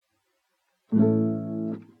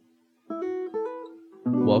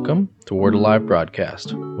Welcome to Word Alive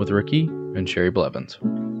Broadcast with Ricky and Sherry Blevins.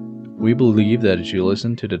 We believe that as you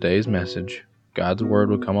listen to today's message, God's Word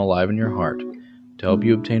will come alive in your heart to help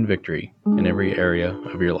you obtain victory in every area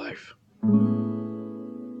of your life.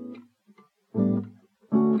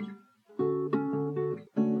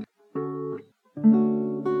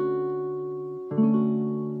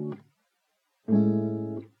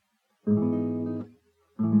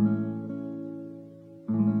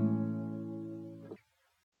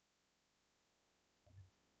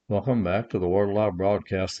 Welcome back to the Word Alive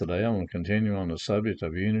broadcast today. I'm going to continue on the subject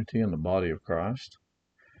of unity in the body of Christ.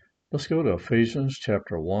 Let's go to Ephesians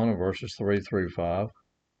chapter 1, verses 3 through 5.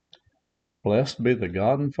 Blessed be the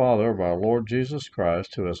God and Father of our Lord Jesus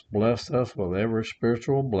Christ, who has blessed us with every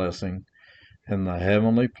spiritual blessing in the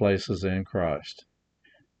heavenly places in Christ,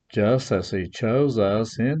 just as he chose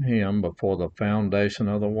us in him before the foundation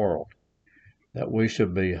of the world, that we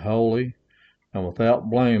should be holy and without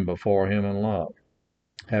blame before him in love,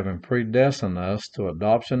 having predestined us to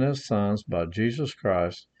adoption as sons by Jesus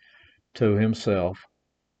Christ to himself,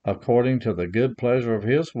 according to the good pleasure of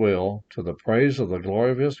his will, to the praise of the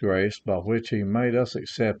glory of his grace, by which he made us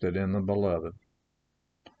accepted in the beloved.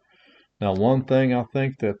 Now, one thing I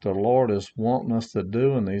think that the Lord is wanting us to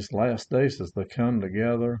do in these last days is to come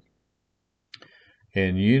together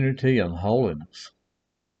in unity and holiness,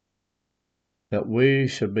 that we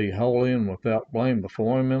should be holy and without blame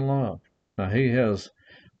before him in love. Now, he has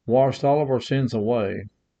washed all of our sins away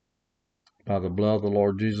by the blood of the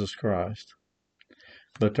Lord Jesus Christ.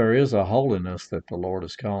 But there is a holiness that the Lord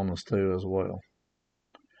is calling us to as well.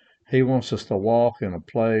 He wants us to walk in a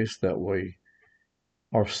place that we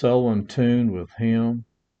are so in tune with him,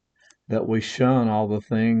 that we shun all the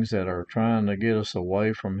things that are trying to get us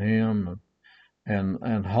away from him.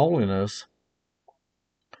 And holiness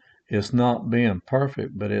is not being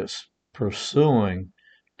perfect, but it's pursuing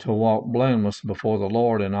to walk blameless before the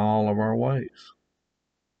Lord in all of our ways.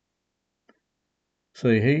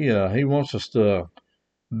 See, he wants us to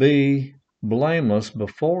be blameless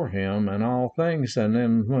before him in all things, and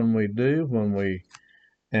then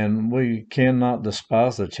we cannot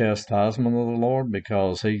despise the chastisement of the Lord,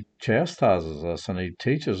 because he chastises us and he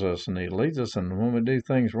teaches us and he leads us, and when we do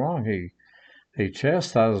things wrong, he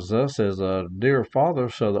chastises us as a dear father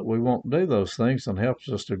so that we won't do those things, and helps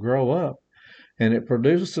us to grow up, and it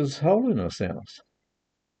produces holiness in us.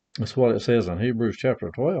 That's what it says in Hebrews chapter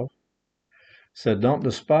 12. Said, don't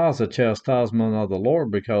despise the chastisement of the Lord,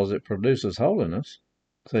 because it produces holiness.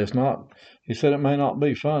 So it's not, he said, it may not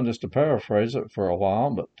be fun, just to paraphrase it for a while,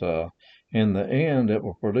 but in the end, it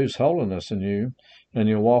will produce holiness in you, and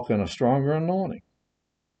you'll walk in a stronger anointing.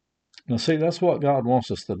 Now, see, that's what God wants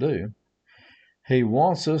us to do. He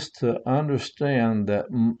wants us to understand that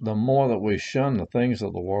the more that we shun the things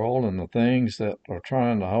of the world and the things that are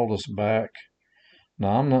trying to hold us back.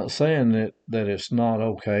 Now, I'm not saying that it's not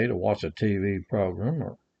okay to watch a TV program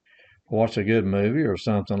or watch a good movie or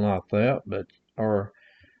something like that, or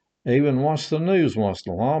even watch the news once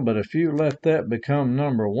in a while. But if you let that become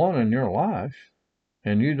number one in your life,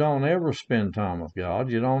 and you don't ever spend time with God,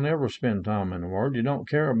 you don't ever spend time in the Word, you don't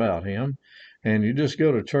care about him, and you just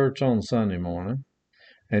go to church on Sunday morning,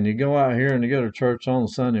 and you go out here and you go to church on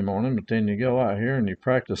Sunday morning, but then you go out here and you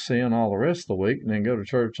practice sin all the rest of the week, and then go to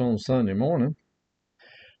church on Sunday morning,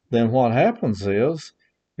 then what happens is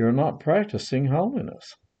you're not practicing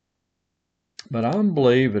holiness. But I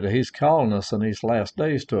believe that he's calling us in these last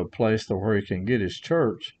days to a place to where he can get his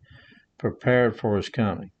church prepared for his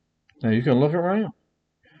coming. Now, you can look around.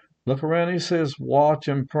 Look around. He says, watch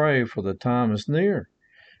and pray, for the time is near.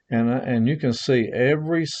 And you can see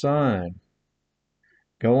every sign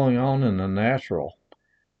going on in the natural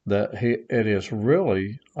that it is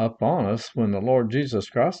really upon us. When the Lord Jesus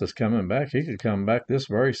Christ is coming back, he could come back this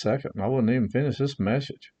very second, and I wouldn't even finish this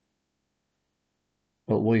message.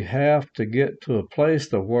 But we have to get to a place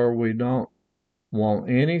to where we don't want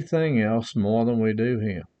anything else more than we do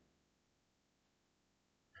him.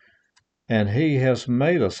 And he has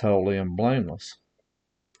made us holy and blameless.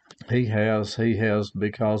 He has,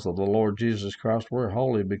 because of the Lord Jesus Christ, we're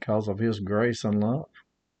holy because of his grace and love.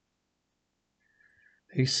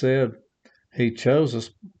 He said he chose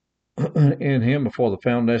us in him before the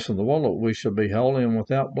foundation of the world, that we should be holy and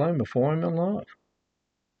without blame before him in love.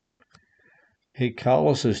 He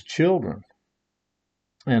called us his children,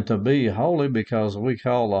 and to be holy, because we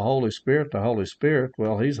call the Holy Spirit the Holy Spirit.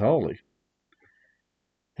 Well, he's holy.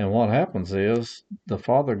 And what happens is the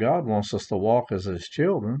Father God wants us to walk as his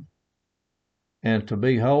children and to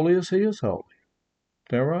be holy as he is holy. Is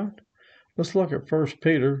that right? Let's look at 1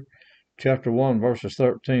 Peter chapter 1, verses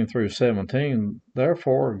 13 through 17.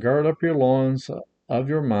 Therefore, gird up your loins of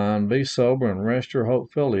your mind, be sober, and rest your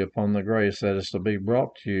hope fully upon the grace that is to be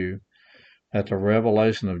brought to you at the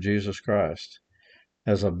revelation of Jesus Christ.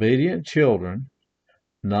 As obedient children,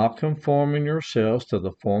 not conforming yourselves to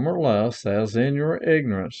the former lusts as in your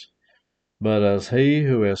ignorance, but as he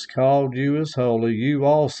who has called you is holy, you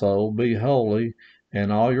also be holy in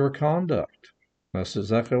all your conduct. That's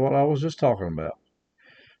exactly what I was just talking about.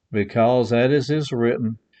 Because as it is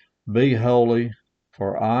written, be holy,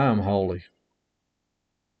 for I am holy.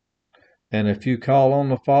 And if you call on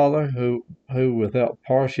the Father, who without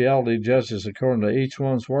partiality judges according to each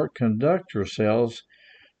one's work, conduct yourselves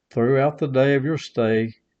throughout the day of your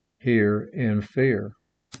stay here in fear.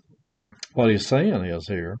 What he's saying is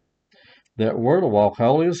here that we're to walk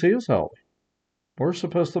holy as he is holy. We're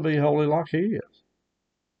supposed to be holy like he is.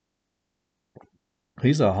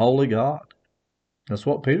 He's a holy God. That's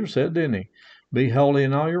what Peter said, didn't he? Be holy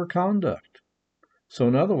in all your conduct. So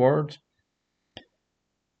in other words,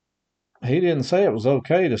 he didn't say it was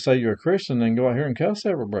okay to say you're a Christian and go out here and cuss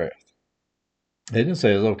every breath. He didn't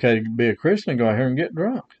say it's okay to be a Christian and go out here and get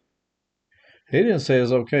drunk. He didn't say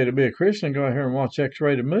it's okay to be a Christian and go out here and watch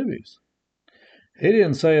X-rated movies. He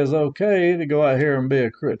didn't say it's okay to go out here and be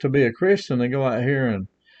a Christian and go out here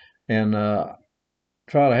and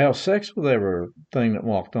try to have sex with everything that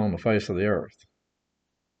walked on the face of the earth.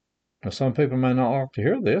 Now, some people may not like to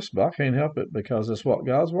hear this, but I can't help it because it's what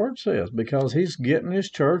God's Word says. Because he's getting his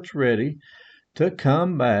church ready to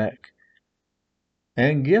come back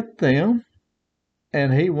and get them.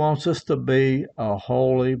 And he wants us to be a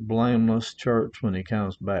holy, blameless church when he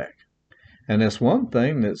comes back. And that's one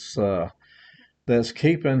thing that's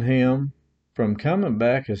keeping him from coming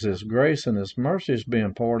back is his grace and his mercy is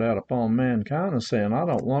being poured out upon mankind and saying, I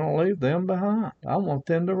don't want to leave them behind. I want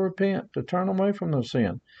them to repent, to turn away from their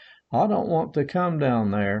sin. I don't want to come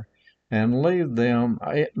down there and leave them,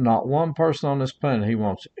 not one person on this planet. He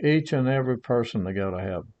wants each and every person to go to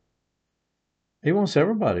heaven. He wants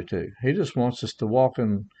everybody to. He just wants us to walk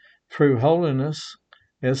in true holiness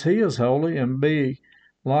as he is holy and be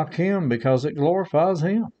like him because it glorifies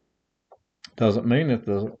him. Doesn't mean that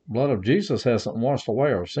the blood of Jesus hasn't washed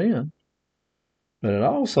away our sin, but it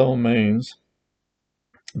also means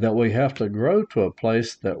that we have to grow to a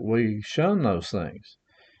place that we shun those things.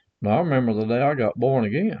 Now, I remember the day I got born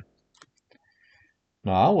again.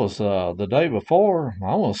 Now, I was, the day before,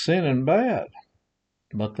 I was sinning bad.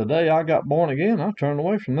 But the day I got born again, I turned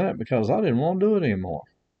away from that because I didn't want to do it anymore.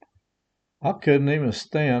 I couldn't even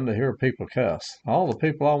stand to hear people cuss. All the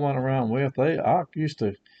people I went around with, I used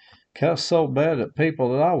to cuss so bad at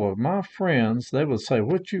people that my friends, they would say,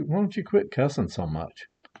 why don't you quit cussing so much?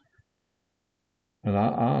 And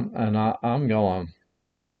I'm going,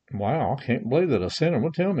 wow, I can't believe that a sinner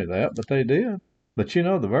would tell me that, but they did. But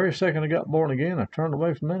the very second I got born again, I turned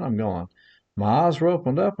away from that. I'm going, my eyes were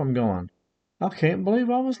opened up. I'm going, I can't believe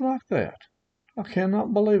I was like that. I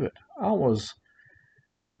cannot believe it. I was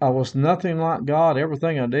nothing like God.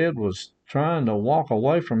 Everything I did was trying to walk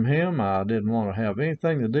away from him. I didn't want to have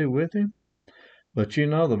anything to do with him. But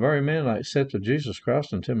the very minute I accepted Jesus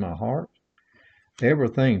Christ into my heart,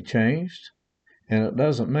 everything changed. And it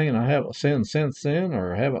doesn't mean I haven't sinned since then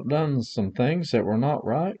or haven't done some things that were not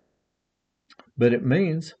right. But it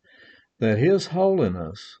means that his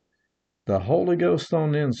holiness, the Holy Ghost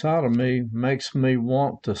on the inside of me, makes me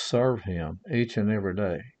want to serve him each and every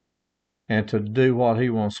day and to do what he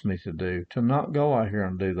wants me to do, to not go out here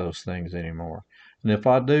and do those things anymore. And if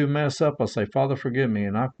I do mess up, I say, Father, forgive me,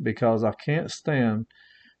 because I can't stand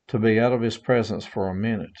to be out of his presence for a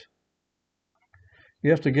minute. You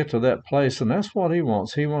have to get to that place, and that's what he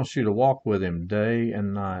wants. He wants you to walk with him day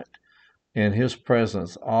and night in his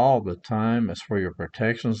presence all the time. It's where your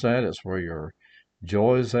protection's at. It's where your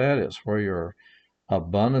joy's at. It's where your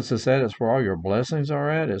abundance is at. It's where all your blessings are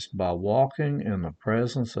at. It's by walking in the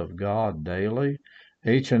presence of God daily,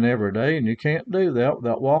 each and every day. And you can't do that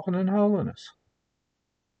without walking in holiness.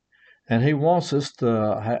 And he wants us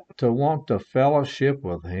to want to fellowship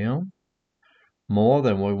with him more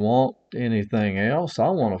than we want anything else. I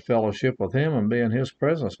want to fellowship with him and be in his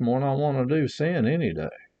presence more than I want to do sin any day.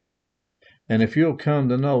 And if you'll come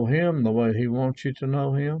to know him the way he wants you to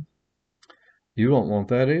know him, you won't want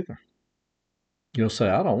that either. You'll say,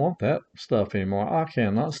 I don't want that stuff anymore. I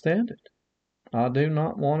cannot stand it. I do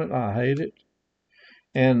not want it. I hate it.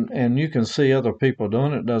 And you can see other people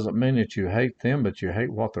doing it. Doesn't mean that you hate them, but you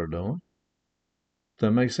hate what they're doing. Does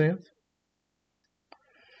that make sense?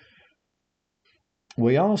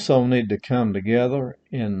 We also need to come together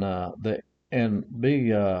and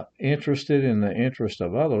be interested in the interest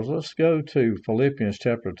of others. Let's go to Philippians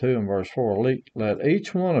chapter 2 and verse 4. Let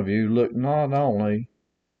each one of you look not only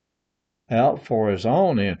out for his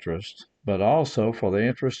own interest, but also for the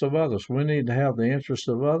interest of others. We need to have the interest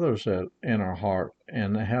of others in our heart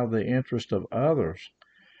and have the interest of others.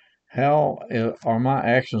 How are my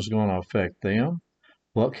actions going to affect them?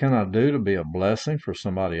 What can I do to be a blessing for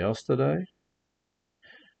somebody else today?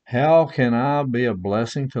 How can I be a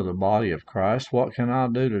blessing to the body of Christ? What can I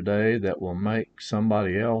do today that will make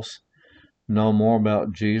somebody else know more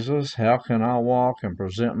about Jesus? How can I walk and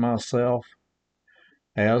present myself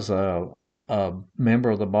as a member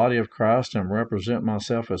of the body of Christ and represent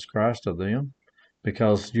myself as Christ to them?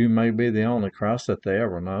 Because you may be the only Christ that they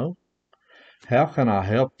ever know. How can I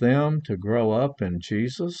help them to grow up in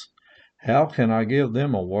Jesus? How can I give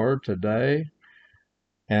them a word today?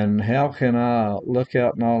 And how can I look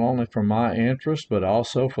out not only for my interest, but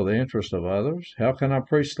also for the interest of others? How can I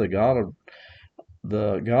preach God's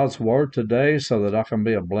word today so that I can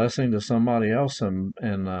be a blessing to somebody else? And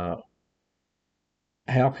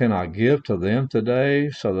how can I give to them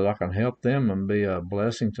today so that I can help them and be a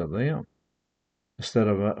blessing to them instead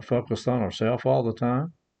of focused on ourselves all the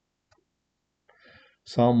time?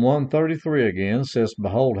 Psalm 133 again says,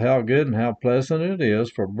 "Behold, how good and how pleasant it is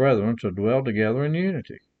for brethren to dwell together in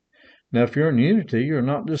unity." Now, if you're in unity, you're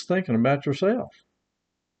not just thinking about yourself.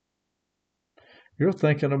 You're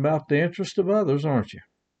thinking about the interest of others, aren't you?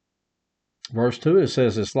 Verse 2, it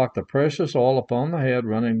says, "It's like the precious oil upon the head,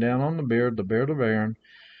 running down on the beard of Aaron,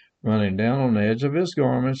 running down on the edge of his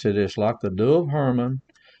garments. It is like the dew of Hermon,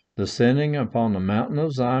 descending upon the mountain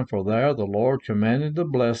of Zion, for there the Lord commanded the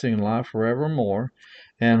blessing and life forevermore."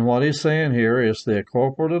 And what he's saying here is the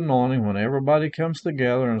corporate anointing when everybody comes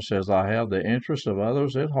together and says, I have the interest of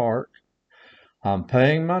others at heart. I'm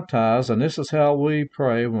paying my tithes, and this is how we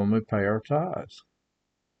pray when we pay our tithes.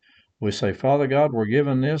 We say, Father God, we're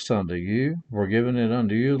giving this unto you. We're giving it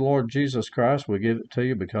unto you, Lord Jesus Christ. We give it to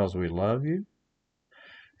you because we love you.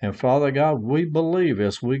 And Father God, we believe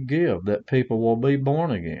as we give that people will be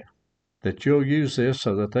born again, that you'll use this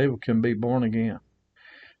so that they can be born again,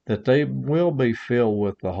 that they will be filled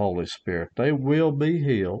with the Holy Spirit. They will be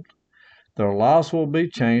healed. Their lives will be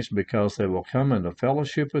changed because they will come into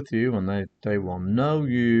fellowship with you, and they will know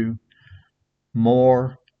you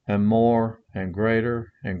more and more and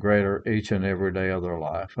greater each and every day of their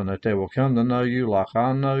life, and that they will come to know you like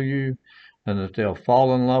I know you, and that they'll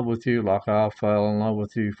fall in love with you like I fell in love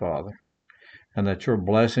with you, Father, and that your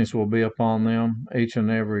blessings will be upon them each and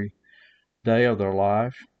every day of their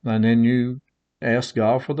life. And then you ask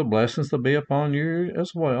God for the blessings to be upon you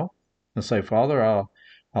as well, and say, Father, I'll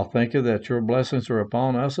thank you that your blessings are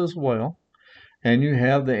upon us as well, and you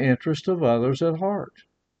have the interest of others at heart.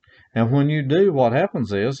 And when you do, what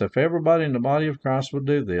happens is, if everybody in the body of Christ would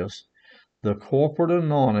do this, the corporate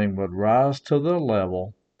anointing would rise to the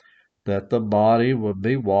level that the body would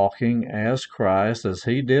be walking as Christ, as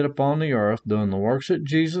he did upon the earth, doing the works that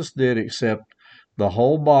Jesus did, except the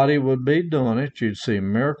whole body would be doing it. You'd see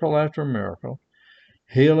miracle after miracle,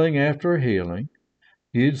 healing after healing.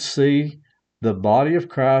 You'd see the body of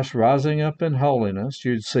Christ rising up in holiness.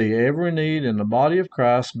 You'd see every need in the body of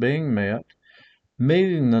Christ being met,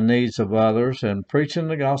 meeting the needs of others, and preaching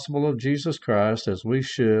the gospel of Jesus Christ as we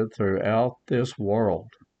should throughout this world.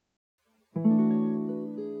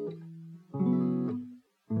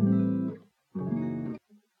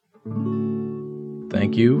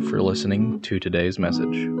 Thank you for listening to today's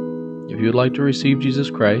message. If you would like to receive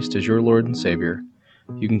Jesus Christ as your Lord and Savior,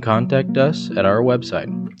 you can contact us at our website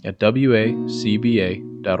at wacba.org.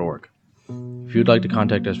 If you would like to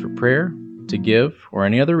contact us for prayer, to give, or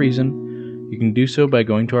any other reason, you can do so by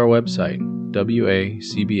going to our website,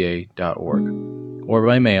 wacba.org, or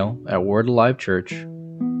by mail at Word Alive Church,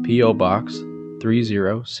 P.O. Box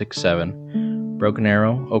 3067, Broken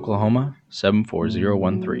Arrow, Oklahoma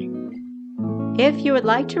 74013. If you would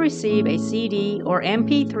like to receive a CD or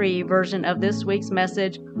MP3 version of this week's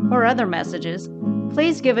message or other messages,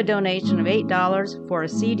 please give a donation of $8 for a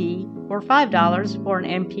CD or $5 for an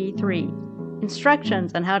MP3.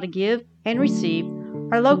 Instructions on how to give and receive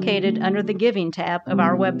are located under the Giving tab of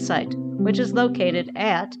our website, which is located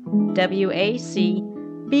at wacba.org.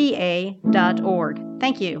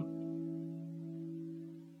 Thank you.